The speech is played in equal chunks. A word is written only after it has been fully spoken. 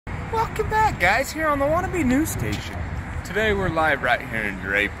Welcome back, guys, here on the Wannabe News Station. Today we're live right here in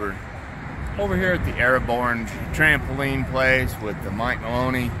Draper, over here at the Airborne trampoline place with the Mike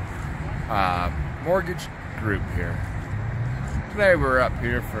Molina Mortgage Group here. Today we're up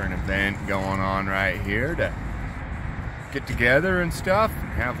here for an event going on right here to get together and stuff, and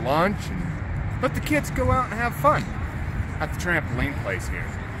have lunch, and let the kids go out and have fun at the trampoline place here.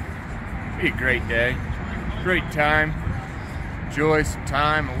 Be a great day, great time. Enjoy some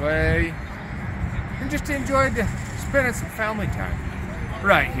time away, and just enjoy spending some family time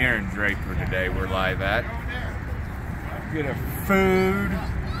right here in Draper today. We're live at. Get our food,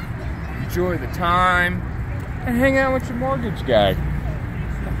 enjoy the time, and hang out with your mortgage guy.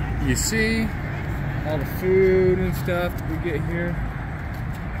 You see all the food and stuff that we get here.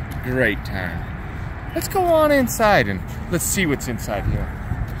 Great time. Let's go on inside and let's see what's inside here.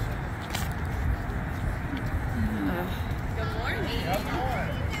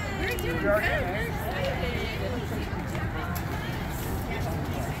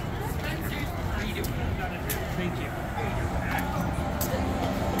 Thank you.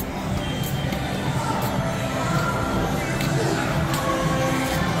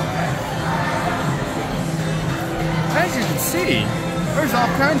 As you can see, there's all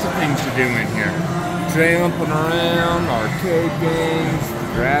kinds of things to do in here. Jumping around, arcade games,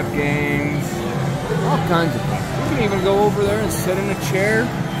 grab games, all kinds of things. You can even go over there and sit in a chair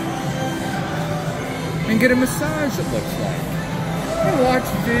and get a massage, it looks like. And watch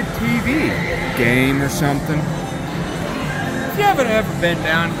the TV game or something. If you haven't ever been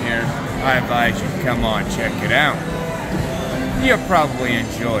down here, I advise you to come on, check it out. You'll probably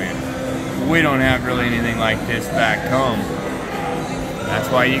enjoy it. We don't have really anything like this back home. That's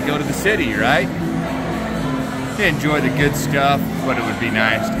why you go to the city, right? You enjoy the good stuff, but it would be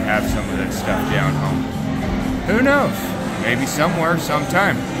nice to have some of that stuff down home. Who knows? Maybe somewhere,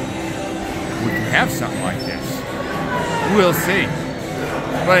 sometime, we can have something like this. We'll see.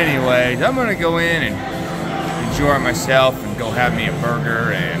 But anyways, I'm gonna go in and enjoy myself and go have me a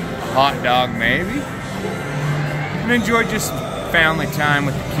burger and a hot dog maybe. And enjoy just family time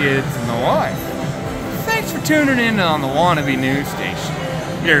with the kids and the wife. Thanks for tuning in on the Wannabe News Station.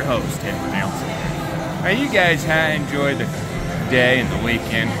 Your host, Henry Nelson. Now you guys enjoy the day and the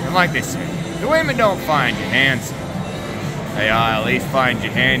weekend. And like they say, the women don't find you handsome. They at least find you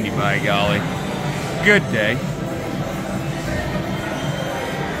handy, by golly. Good day.